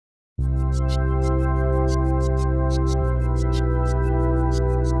Hello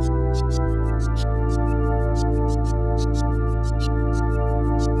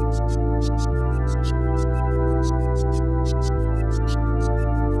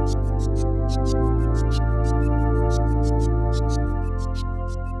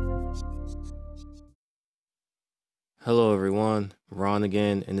everyone, Ron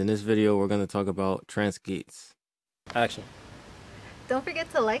again, and in this video we're going to talk about Trance Gates. Action. Don't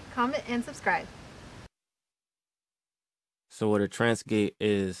forget to like, comment, and subscribe. So what a trance gate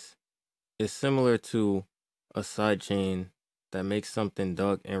is similar to a sidechain that makes something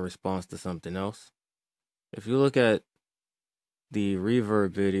duck in response to something else. If you look at the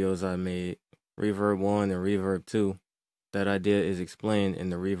reverb videos I made, reverb 1 and reverb 2, that idea is explained in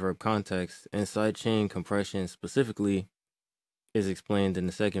the reverb context, and sidechain compression specifically is explained in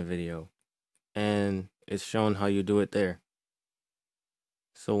the second video, and it's shown how you do it there.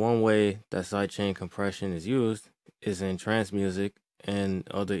 So one way that sidechain compression is used is in trance music and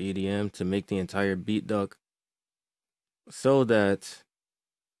other EDM to make the entire beat duck so that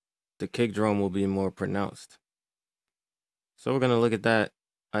the kick drum will be more pronounced. So we're going to look at that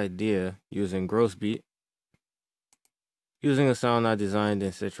idea using gross beat, using a sound I designed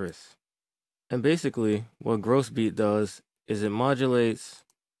in Citrus. And basically what gross beat does is it modulates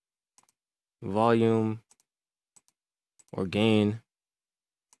volume or gain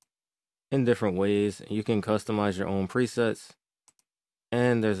in different ways. You can customize your own presets,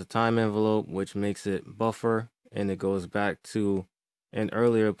 and there's a time envelope which makes it buffer, and it goes back to an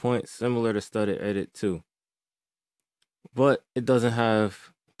earlier point similar to Stutter Edit 2. But it doesn't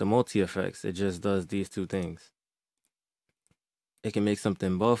have the multi effects, it just does these two things. It can make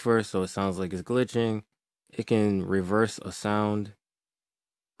something buffer so it sounds like it's glitching. It can reverse a sound.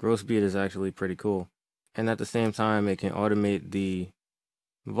 Gross beat is actually pretty cool. And at the same time, it can automate the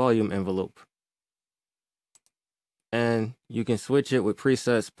volume envelope. And you can switch it with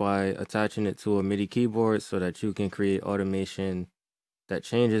presets by attaching it to a MIDI keyboard so that you can create automation that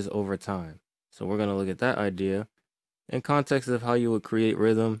changes over time. So we're going to look at that idea in context of how you would create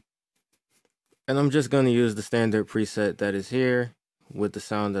rhythm. And I'm just going to use the standard preset that is here with the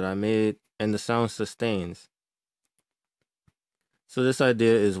sound that I made, and the sound sustains. So this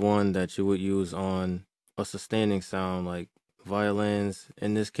idea is one that you would use on a sustaining sound like violins,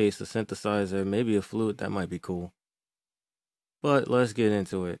 in this case a synthesizer, maybe a flute. That might be cool. But let's get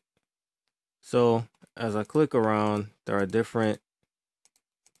into it. So as I click around, there are different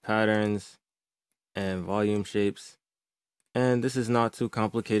patterns and volume shapes, and this is not too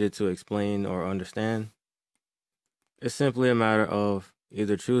complicated to explain or understand. It's simply a matter of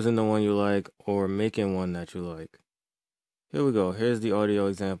either choosing the one you like or making one that you like. Here we go. Here's the audio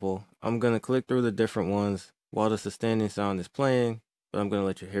example. I'm going to click through the different ones while the sustaining sound is playing, but I'm going to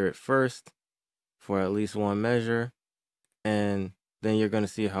let you hear it first for at least one measure, and then you're going to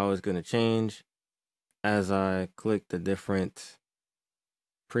see how it's going to change as I click the different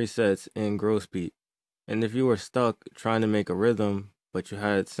presets in gross beat. And if you were stuck trying to make a rhythm, but you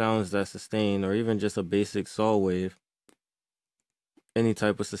had sounds that sustain, or even just a basic saw wave, any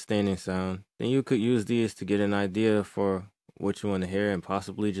type of sustaining sound, then you could use these to get an idea for what you want to hear, and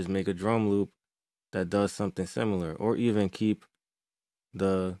possibly just make a drum loop that does something similar, or even keep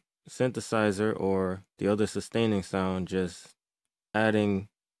the synthesizer or the other sustaining sound just adding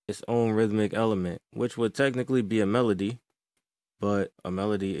its own rhythmic element, which would technically be a melody, but a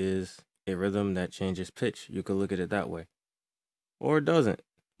melody is a rhythm that changes pitch. You could look at it that way. Or it doesn't.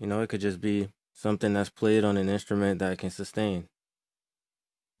 You know, it could just be something that's played on an instrument that can sustain.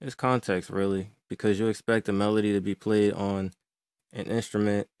 It's context, really, because you expect a melody to be played on an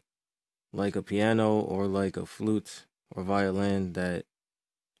instrument like a piano or like a flute or violin that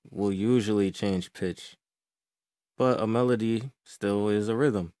will usually change pitch. But a melody still is a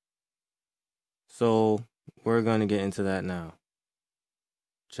rhythm. So we're going to get into that now.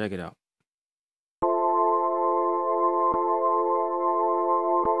 Check it out.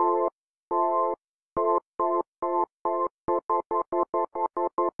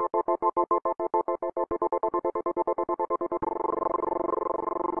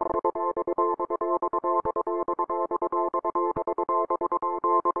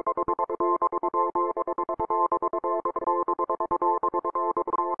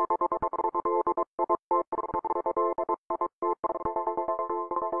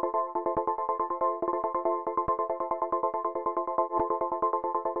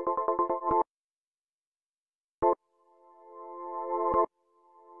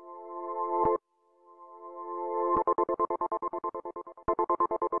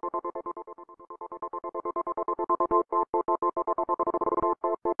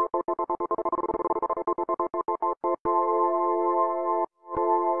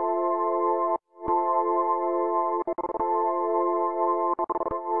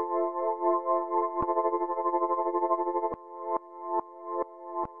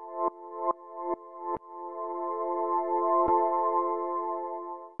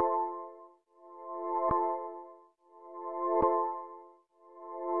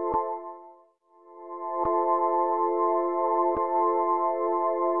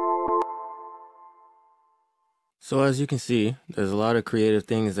 So as you can see, there's a lot of creative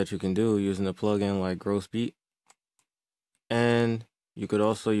things that you can do using a plugin like Gross Beat. And you could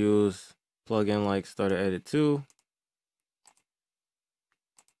also use plugin like Stutter Edit 2,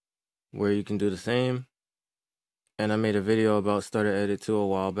 where you can do the same. And I made a video about Stutter Edit 2 a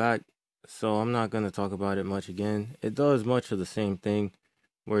while back, so I'm not going to talk about it much again. It does much of the same thing,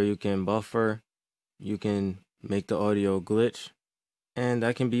 where you can buffer, you can make the audio glitch, and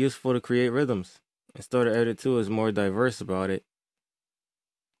that can be useful to create rhythms. And Stutter Edit 2 is more diverse about it.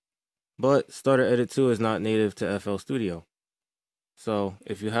 But Stutter Edit 2 is not native to FL Studio. So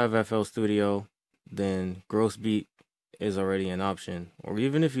if you have FL Studio, then Gross Beat is already an option. Or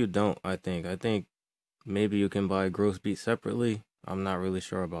even if you don't, I think maybe you can buy Gross Beat separately. I'm not really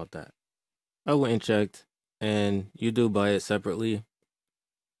sure about that. I went and checked, and you do buy it separately,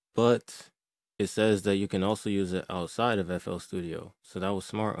 but it says that you can also use it outside of FL Studio, so that was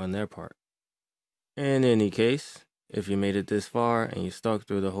smart on their part. In any case, if you made it this far and you stuck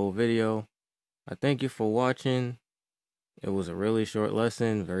through the whole video, I thank you for watching. It was a really short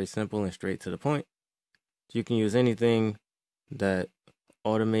lesson, very simple and straight to the point. You can use anything that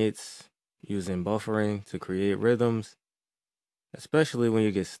automates using buffering to create rhythms, especially when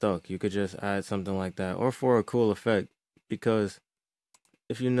you get stuck. You could just add something like that, or for a cool effect, because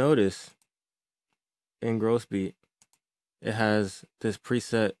if you notice in Gross Beat, it has this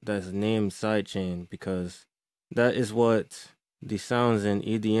preset that's named Sidechain, because that is what the sounds in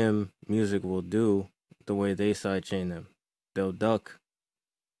EDM music will do the way they sidechain them. They'll duck.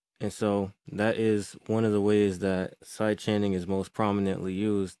 And so that is one of the ways that sidechaining is most prominently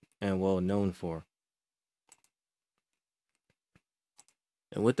used and well known for.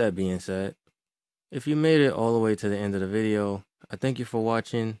 And with that being said, if you made it all the way to the end of the video, I thank you for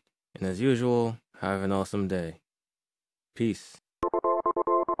watching, and as usual, have an awesome day. Peace.